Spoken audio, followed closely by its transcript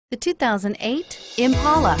The 2008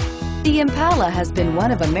 Impala. The Impala has been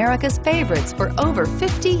one of America's favorites for over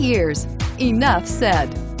 50 years. Enough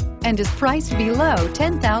said. And is priced below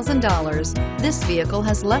 $10,000. This vehicle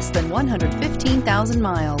has less than 115,000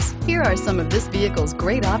 miles. Here are some of this vehicle's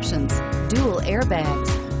great options: dual airbags,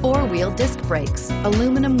 four-wheel disc brakes,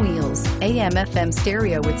 aluminum wheels, AM/FM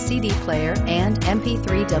stereo with CD player and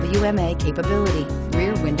MP3 WMA capability,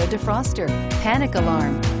 rear window defroster, panic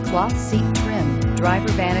alarm, cloth seat trim, driver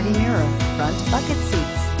vanity mirror, front bucket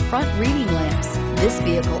seats, front reading lamps. This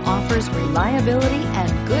vehicle offers reliability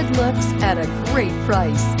and good looks at a great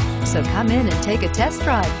price. So come in and take a test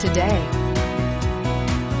drive today.